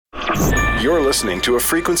You're listening to a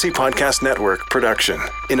Frequency Podcast Network production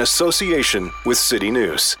in association with City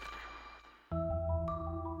News.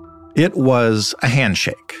 It was a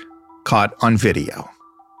handshake caught on video.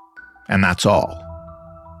 And that's all.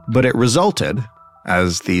 But it resulted,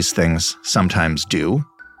 as these things sometimes do,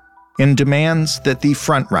 in demands that the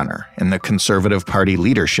frontrunner in the Conservative Party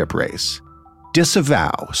leadership race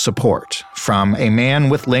disavow support from a man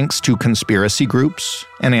with links to conspiracy groups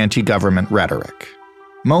and anti-government rhetoric.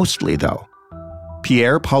 Mostly, though,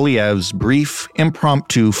 Pierre Poilievre's brief,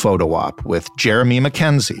 impromptu photo op with Jeremy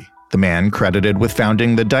Mackenzie, the man credited with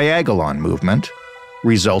founding the Diagolon movement,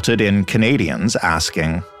 resulted in Canadians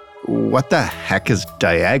asking, "What the heck is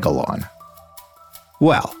Diagolon?"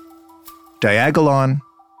 Well, Diagolon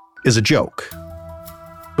is a joke,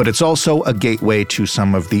 but it's also a gateway to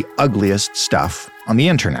some of the ugliest stuff on the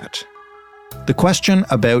internet. The question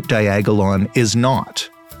about Diagolon is not,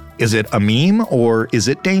 is it a meme or is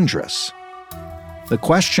it dangerous? The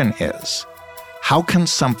question is, how can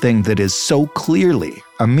something that is so clearly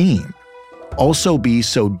a meme also be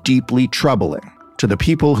so deeply troubling to the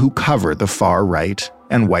people who cover the far right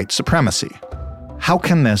and white supremacy? How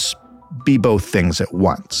can this be both things at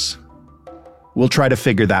once? We'll try to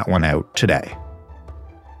figure that one out today.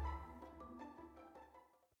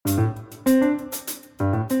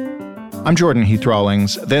 I'm Jordan Heath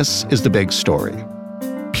Rawlings. This is The Big Story.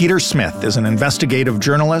 Peter Smith is an investigative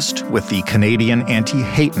journalist with the Canadian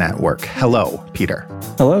Anti-Hate Network. Hello, Peter.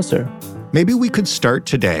 Hello, sir. Maybe we could start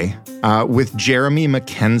today with Jeremy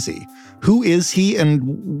Mackenzie. Who is he and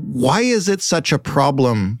why is it such a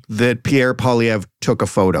problem that Pierre Poilievre took a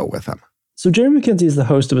photo with him? So Jeremy Mackenzie is the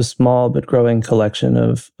host of a small but growing collection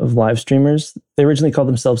of live streamers. They originally called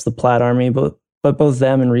themselves the Plaid Army, but both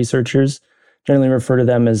them and researchers generally refer to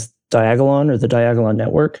them as Diagolon or the Diagolon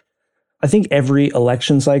Network. I think every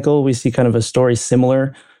election cycle, we see kind of a story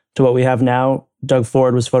similar to what we have now. Doug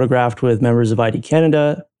Ford was photographed with members of ID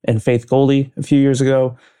Canada and Faith Goldie a few years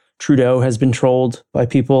ago. Trudeau has been trolled by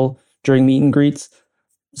people during meet and greets.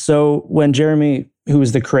 So when Jeremy, who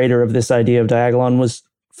was the creator of this idea of Diagolon, was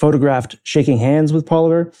photographed shaking hands with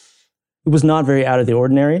Poilievre, it was not very out of the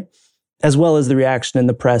ordinary, as well as the reaction in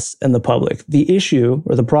the press and the public. The issue,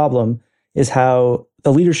 or the problem, is how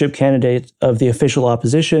the leadership candidate of the official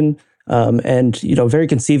opposition, and very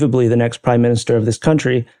conceivably the next prime minister of this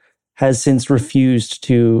country, has since refused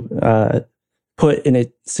to put in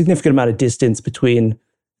a significant amount of distance between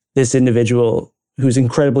this individual who's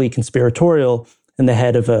incredibly conspiratorial and the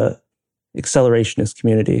head of a accelerationist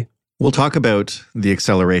community. We'll talk about the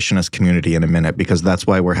accelerationist community in a minute because that's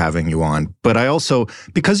why we're having you on. But I also,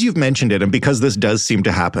 because you've mentioned it and because this does seem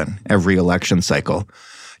to happen every election cycle,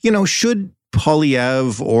 should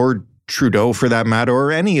Poilievre or Trudeau, for that matter,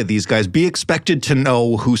 or any of these guys be expected to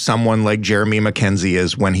know who someone like Jeremy Mackenzie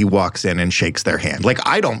is when he walks in and shakes their hand? Like,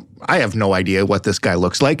 I have no idea what this guy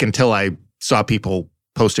looks like until I saw people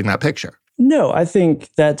posting that picture. No, I think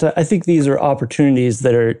these are opportunities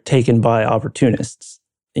that are taken by opportunists.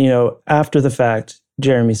 After the fact,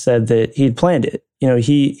 Jeremy said that he'd planned it.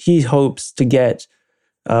 He hopes to get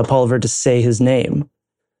Poilievre to say his name,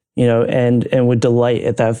 and would delight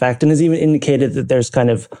at that fact, and has even indicated that there's kind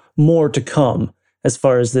of more to come as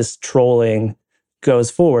far as this trolling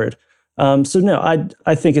goes forward. So no,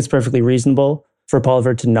 I think it's perfectly reasonable for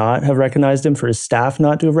Poilievre to not have recognized him, for his staff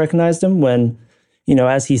not to have recognized him when,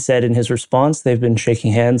 as he said in his response, they've been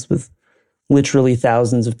shaking hands with literally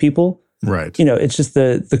thousands of people. Right. It's just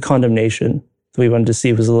the condemnation that we wanted to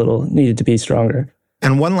see needed to be stronger.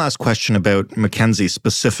 And one last question about Mackenzie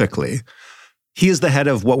specifically. He is the head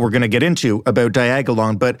of what we're going to get into about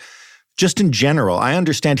Diagolon, but just in general, I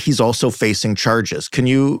understand he's also facing charges. Can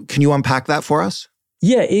you unpack that for us?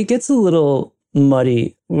 Yeah, it gets a little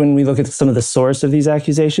muddy when we look at some of the source of these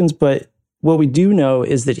accusations, but what we do know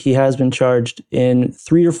is that he has been charged in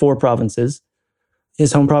 3 or 4 provinces.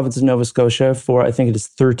 His home province is Nova Scotia for, I think it is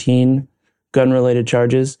 13 gun-related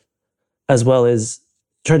charges, as well as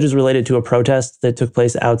charges related to a protest that took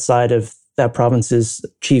place outside of that province's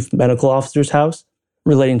chief medical officer's house,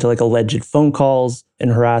 relating to alleged phone calls and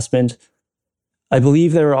harassment. I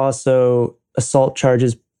believe there were also assault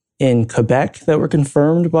charges in Quebec that were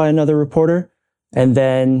confirmed by another reporter. And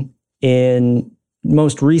then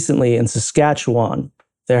most recently in Saskatchewan,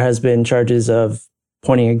 there has been charges of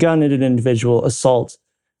pointing a gun at an individual, assault,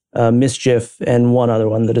 mischief, and one other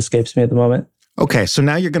one that escapes me at the moment. Okay, so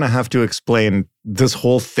now you're going to have to explain this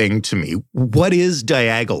whole thing to me. What is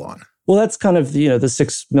Diagolon? Well, that's kind of the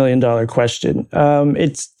 $6 million question.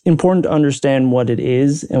 It's important to understand what it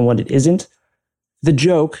is and what it isn't. The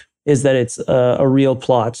joke is that it's a real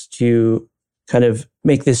plot to kind of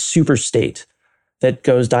make this super state that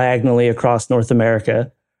goes diagonally across North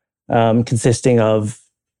America, consisting of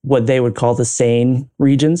what they would call the sane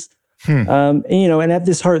regions. And at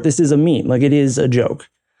this heart, this is a meme, like it is a joke.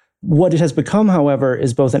 What it has become, however,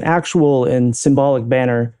 is both an actual and symbolic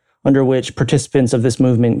banner under which participants of this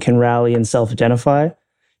movement can rally and self-identify.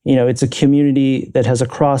 It's a community that has a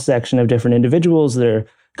cross-section of different individuals. They're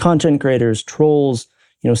content creators, trolls,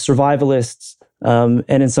 survivalists, and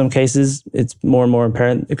in some cases, it's more and more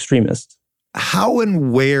apparent extremists. How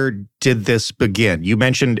and where did this begin? You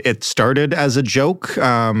mentioned it started as a joke,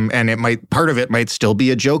 and part of it might still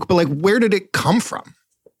be a joke, but where did it come from?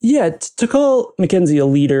 Yeah, to call Mackenzie a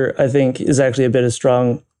leader, I think, is actually a bit of a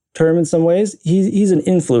strong term in some ways. He's an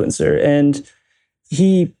influencer, and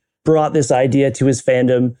he brought this idea to his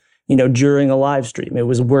fandom, during a live stream. It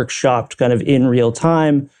was workshopped kind of in real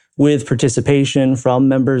time with participation from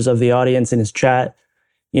members of the audience in his chat.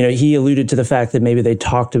 He alluded to the fact that maybe they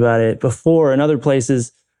talked about it before in other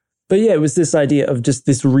places. But yeah, it was this idea of just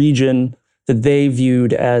this region that they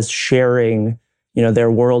viewed as sharing, their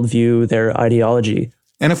worldview, their ideology.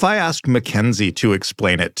 And if I asked Mackenzie to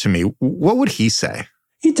explain it to me, what would he say?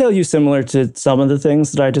 He'd tell you similar to some of the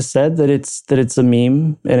things that I just said, that it's a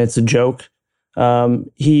meme and it's a joke.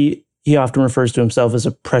 He often refers to himself as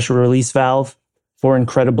a pressure release valve for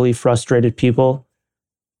incredibly frustrated people.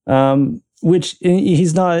 Which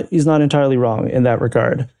he's not entirely wrong in that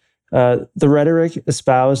regard. The rhetoric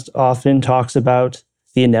espoused often talks about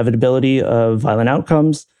the inevitability of violent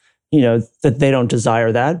outcomes, that they don't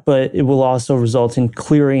desire that, but it will also result in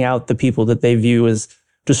clearing out the people that they view as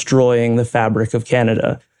destroying the fabric of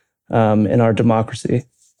Canada and our democracy.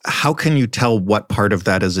 How can you tell what part of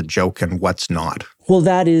that is a joke and what's not? Well,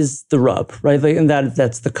 that is the rub, right? And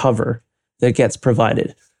that's the cover that gets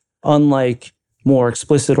provided. Unlike more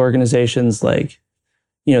explicit organizations that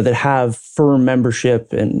have firm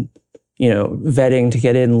membership and, vetting to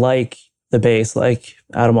get in, like the base, like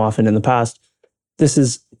Atomwaffen in the past, this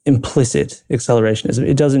is implicit accelerationism.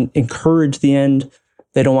 It doesn't encourage the end.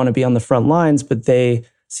 They don't want to be on the front lines, but they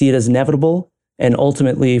see it as inevitable and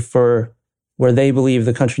ultimately for where they believe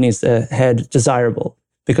the country needs to head, desirable.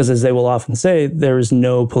 Because as they will often say, there is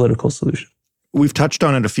no political solution. We've touched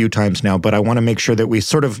on it a few times now, but I want to make sure that we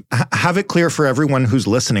sort of have it clear for everyone who's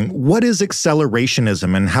listening. What is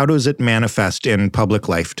accelerationism and how does it manifest in public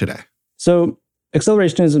life today? So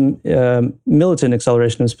accelerationism, militant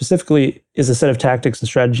accelerationism specifically, is a set of tactics and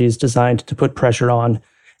strategies designed to put pressure on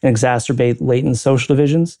and exacerbate latent social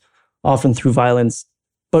divisions, often through violence,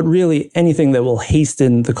 but really anything that will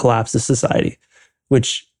hasten the collapse of society,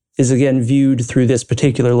 which is again viewed through this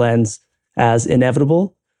particular lens as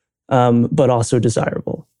inevitable, but also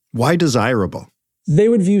desirable. Why desirable? They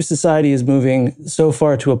would view society as moving so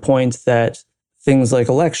far to a point that things like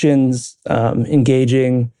elections,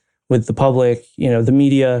 engaging with the public, the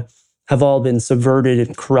media, have all been subverted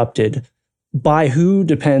and corrupted. By who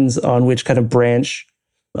depends on which kind of branch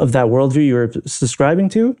of that worldview you're subscribing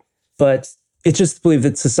to. But it's just believed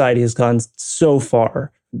that society has gone so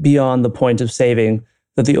far beyond the point of saving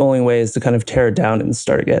that the only way is to kind of tear it down and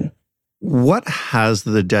start again. What has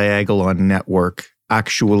the Diagolon network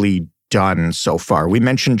actually done so far? We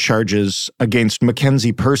mentioned charges against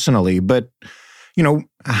Mackenzie personally, but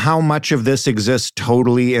how much of this exists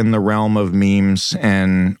totally in the realm of memes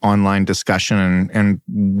and online discussion, and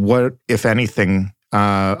what, if anything,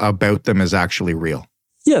 about them is actually real?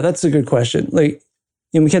 Yeah, that's a good question.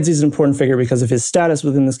 Mackenzie's an important figure because of his status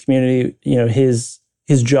within this community, his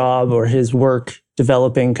job or his work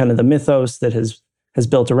developing kind of the mythos that has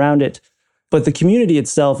built around it. But the community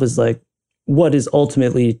itself is what is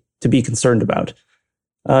ultimately to be concerned about.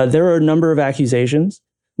 There are a number of accusations,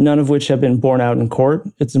 none of which have been borne out in court.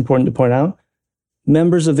 It's important to point out.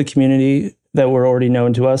 Members of the community that were already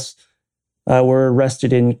known to us were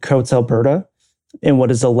arrested in Coates, Alberta, in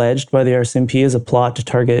what is alleged by the RCMP as a plot to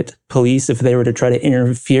target police if they were to try to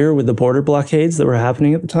interfere with the border blockades that were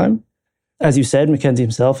happening at the time. As you said, Mackenzie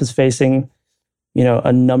himself is facing,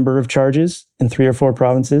 a number of charges in 3 or 4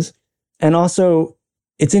 provinces. And also,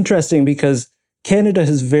 it's interesting because Canada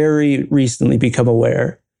has very recently become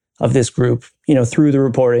aware of this group, through the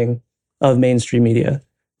reporting of mainstream media.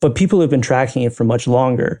 But people who have been tracking it for much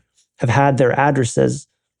longer have had their addresses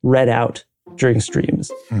read out during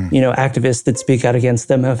streams. Activists that speak out against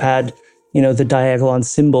them have had, the Diagolon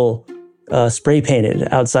symbol spray painted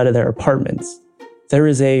outside of their apartments. There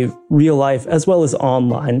is a real life as well as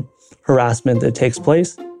online harassment that takes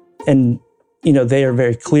place. And, they are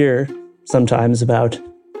very clear sometimes about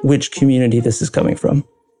which community this is coming from.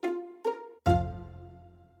 A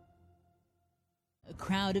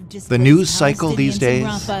crowd The news cycle these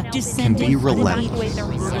days can be relentless.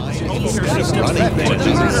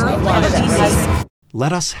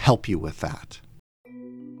 Let us help you with that.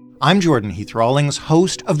 I'm Jordan Heath Rawlings,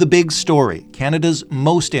 host of The Big Story, Canada's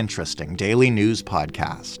most interesting daily news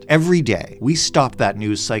podcast. Every day, we stop that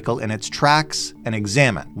news cycle in its tracks and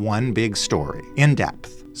examine one big story in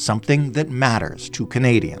depth, something that matters to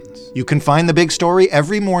Canadians. You can find The Big Story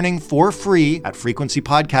every morning for free at Frequency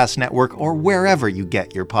Podcast Network or wherever you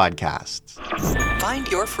get your podcasts. Find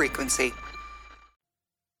your frequency.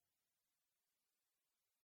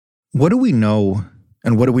 What do we know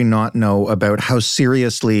and what do we not know about how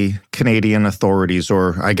seriously Canadian authorities,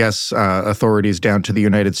 or I guess authorities down to the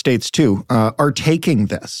United States too, are taking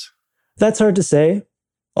this? That's hard to say.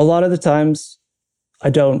 A lot of the times, I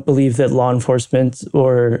don't believe that law enforcement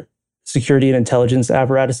or security and intelligence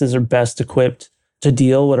apparatuses are best equipped to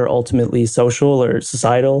deal what are ultimately social or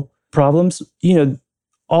societal problems. You know,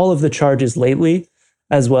 all of the charges lately,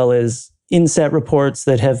 as well as inset reports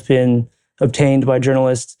that have been obtained by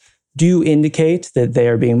journalists, do indicate that they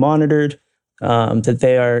are being monitored, that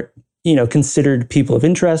they are, considered people of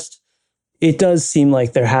interest. It does seem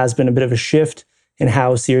like there has been a bit of a shift in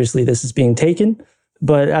how seriously this is being taken.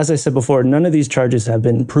 But as I said before, none of these charges have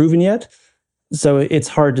been proven yet. So it's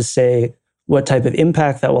hard to say what type of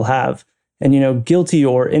impact that will have. And, guilty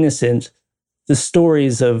or innocent, the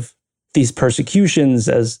stories of these persecutions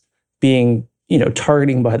as being,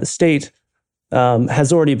 targeting by the state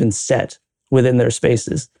has already been set within their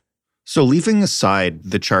spaces. So leaving aside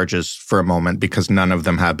the charges for a moment, because none of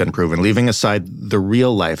them have been proven, leaving aside the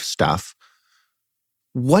real life stuff,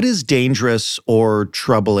 what is dangerous or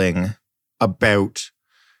troubling about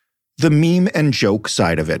the meme and joke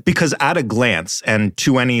side of it? Because at a glance, and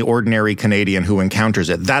to any ordinary Canadian who encounters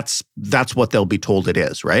it, that's what they'll be told it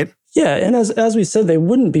is, right? Yeah, and as we said, they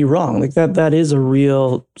wouldn't be wrong. Like that is a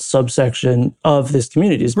real subsection of this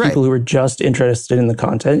community, is people who are just interested in the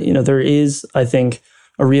content. There is, I think,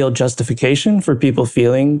 a real justification for people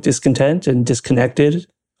feeling discontent and disconnected,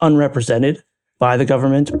 unrepresented by the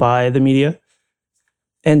government, by the media.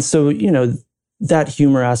 And so, that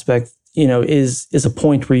humor aspect, is a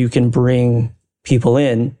point where you can bring people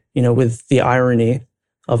in, with the irony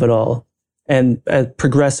of it all and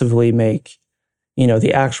progressively make,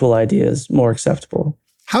 the actual ideas more acceptable.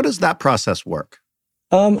 How does that process work?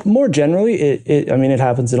 More generally, it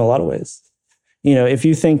happens in a lot of ways. If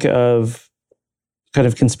you think of kind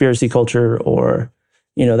of conspiracy culture or,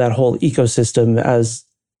 that whole ecosystem as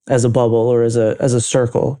a bubble or as a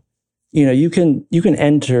circle, you can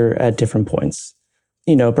enter at different points.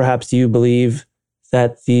 Perhaps you believe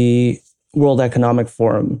that the World Economic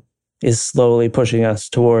Forum is slowly pushing us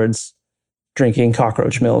towards drinking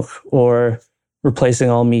cockroach milk or replacing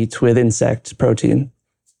all meat with insect protein.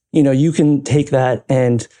 You can take that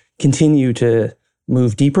and continue to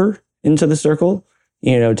move deeper into the circle,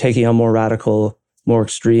 taking on more radical, more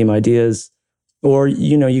extreme ideas, or,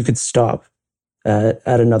 you could stop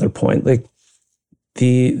at another point. Like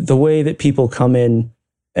the way that people come in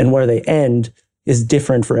and where they end is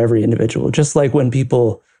different for every individual. Just like when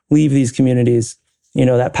people leave these communities,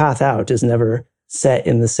 that path out is never set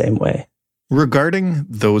in the same way. Regarding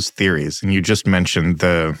those theories, and you just mentioned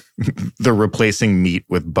the replacing meat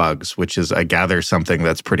with bugs, which is, I gather, something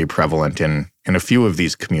that's pretty prevalent in a few of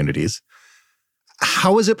these communities.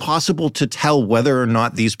 How is it possible to tell whether or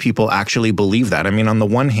not these people actually believe that? I mean, on the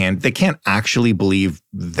one hand, they can't actually believe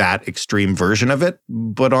that extreme version of it.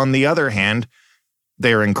 But on the other hand,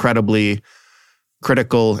 they're incredibly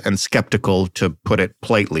critical and skeptical, to put it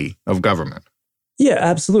politely, of government. Yeah,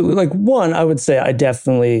 absolutely. Like one, I would say I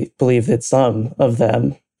definitely believe that some of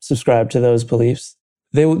them subscribe to those beliefs.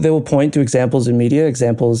 They will point to examples in media,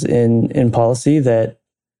 examples in policy that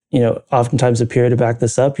oftentimes appear to back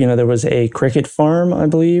this up. There was a cricket farm, I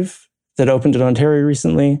believe, that opened in Ontario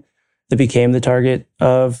recently that became the target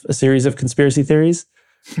of a series of conspiracy theories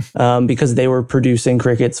because they were producing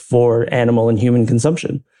crickets for animal and human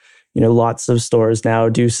consumption. Lots of stores now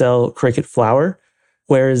do sell cricket flour,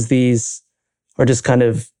 whereas these are just kind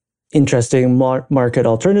of interesting market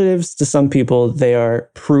alternatives. To some people, they are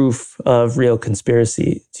proof of real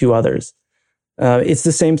conspiracy to others. It's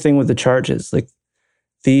the same thing with the charges. Like,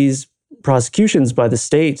 these prosecutions by the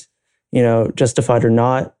state, justified or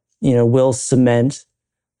not, will cement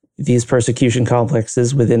these persecution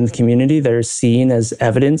complexes within the community that are seen as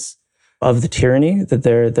evidence of the tyranny that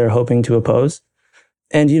they're hoping to oppose.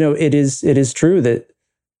 And, it is true that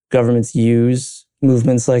governments use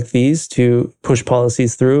movements like these to push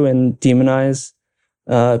policies through and demonize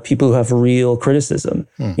people who have real criticism.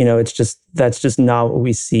 That's just not what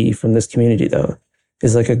we see from this community, though,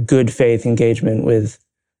 is like a good faith engagement with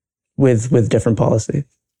with different policy.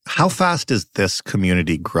 How fast is this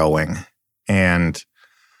community growing? And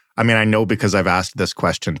I mean, I know because I've asked this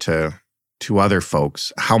question to other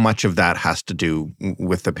folks, how much of that has to do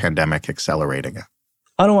with the pandemic accelerating it?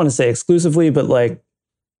 I don't want to say exclusively, but like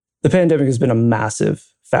the pandemic has been a massive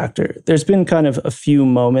factor. There's been kind of a few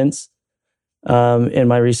moments in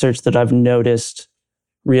my research that I've noticed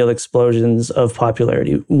real explosions of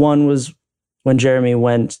popularity. One was when Jeremy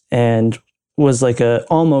went and was like a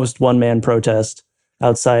almost one-man protest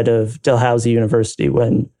outside of Dalhousie University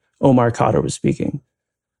when Omar Khadr was speaking.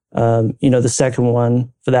 The second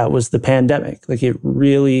one for that was the pandemic. Like it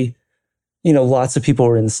really, lots of people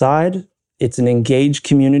were inside. It's an engaged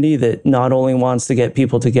community that not only wants to get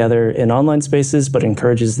people together in online spaces, but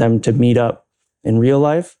encourages them to meet up in real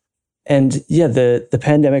life. And yeah, the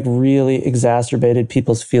pandemic really exacerbated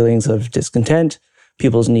people's feelings of discontent,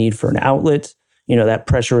 people's need for an outlet, that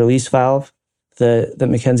pressure release valve that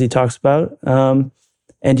Mackenzie talks about.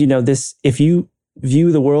 This, if you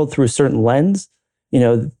view the world through a certain lens,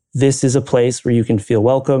 this is a place where you can feel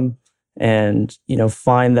welcome and,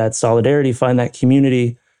 find that solidarity, find that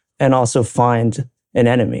community, and also find an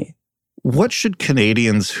enemy. What should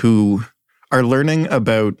Canadians who are learning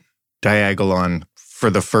about Diagolon for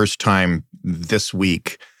the first time this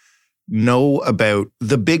week know about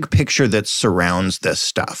the big picture that surrounds this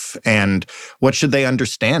stuff? And what should they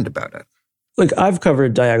understand about it? Look, I've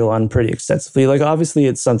covered Diagolon pretty extensively. Like, obviously,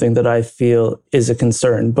 it's something that I feel is a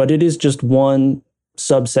concern, but it is just one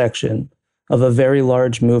subsection of a very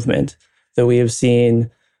large movement that we have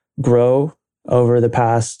seen grow over the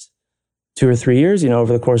past 2 or 3 years,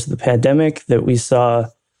 over the course of the pandemic, that we saw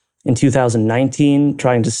in 2019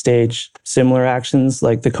 trying to stage similar actions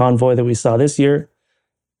like the convoy that we saw this year.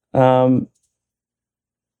 They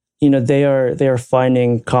are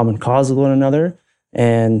finding common cause with one another,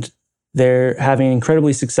 and they're having an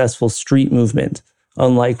incredibly successful street movement,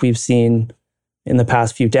 unlike we've seen in the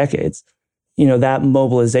past few decades. That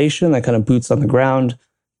mobilization, that kind of boots on the ground,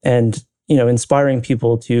 and, inspiring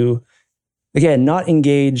people to, again, not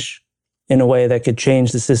engage in a way that could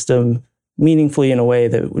change the system meaningfully in a way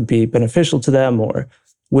that would be beneficial to them or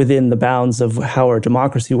within the bounds of how our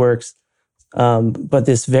democracy works. But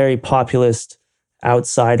this very populist,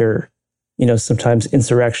 outsider, sometimes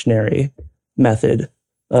insurrectionary method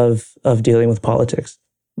of dealing with politics.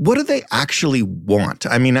 What do they actually want?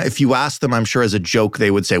 I mean, if you ask them, I'm sure as a joke, they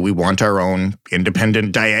would say, we want our own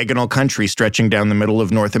independent diagonal country stretching down the middle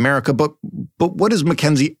of North America. But what does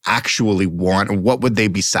Mackenzie actually want? What would they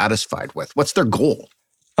be satisfied with? What's their goal?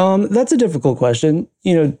 That's a difficult question.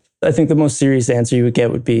 I think the most serious answer you would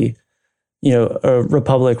get would be, a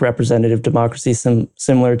republic representative democracy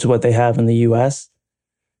similar to what they have in the US.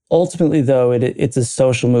 Ultimately, though, it's a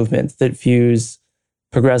social movement that views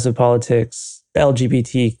progressive politics,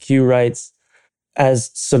 LGBTQ rights as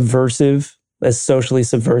subversive, as socially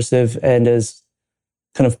subversive, and as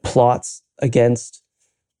kind of plots against,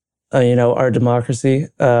 our democracy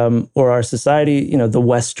or our society, the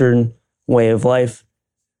Western way of life.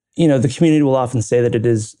 The community will often say that it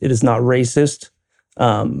is not racist,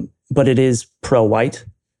 but it is pro-white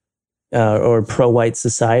or pro-white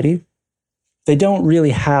society. They don't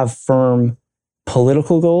really have firm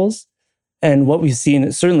political goals. And what we've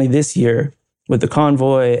seen, certainly this year, with the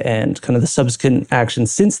convoy and kind of the subsequent action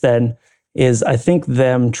since then, is I think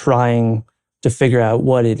them trying to figure out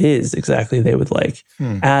what it is exactly they would like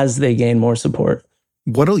as they gain more support.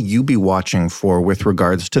 What'll you be watching for with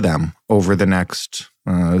regards to them over the next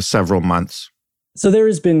several months? So there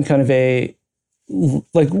has been kind of a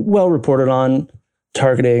well reported on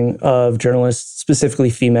targeting of journalists, specifically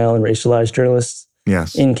female and racialized journalists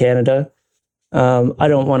in Canada. I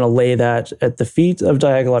don't want to lay that at the feet of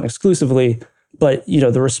Diagolon exclusively, but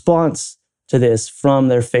the response to this from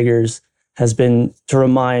their figures has been to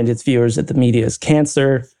remind its viewers that the media is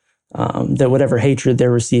cancer, that whatever hatred they're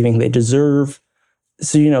receiving, they deserve.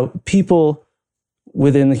 So, people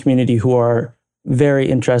within the community who are very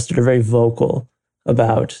interested or very vocal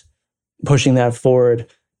about pushing that forward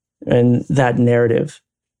and that narrative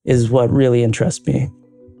is what really interests me.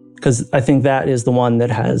 Because I think that is the one that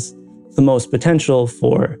has the most potential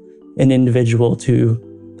for an individual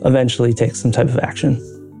to eventually take some type of action.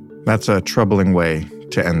 That's a troubling way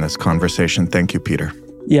to end this conversation. Thank you, Peter.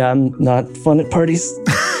 Yeah, I'm not fun at parties.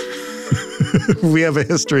 We have a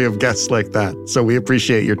history of guests like that, so we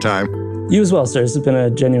appreciate your time. You as well, sir. It's been a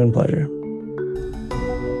genuine pleasure.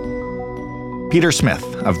 Peter Smith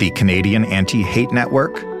of the Canadian Anti-Hate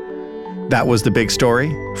Network. That was The Big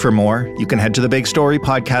Story. For more, you can head to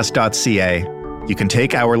thebigstorypodcast.ca. You can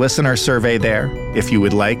take our listener survey there if you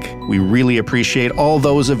would like. We really appreciate all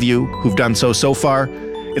those of you who've done so far.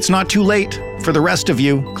 It's not too late. For the rest of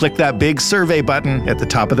you, click that big survey button at the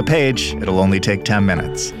top of the page. It'll only take 10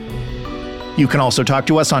 minutes. You can also talk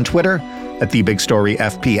to us on Twitter at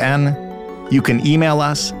TheBigStoryFPN. You can email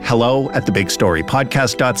us,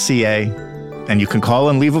 hello@thebigstorypodcast.ca. And you can call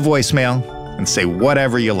and leave a voicemail and say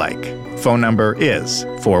whatever you like. Phone number is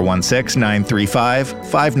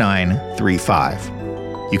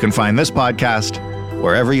 416-935-5935. You can find this podcast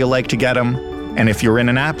wherever you like to get them. And if you're in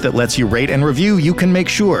an app that lets you rate and review, you can make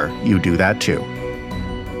sure you do that too.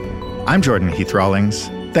 I'm Jordan Heath Rawlings.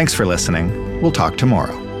 Thanks for listening. We'll talk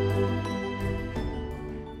tomorrow.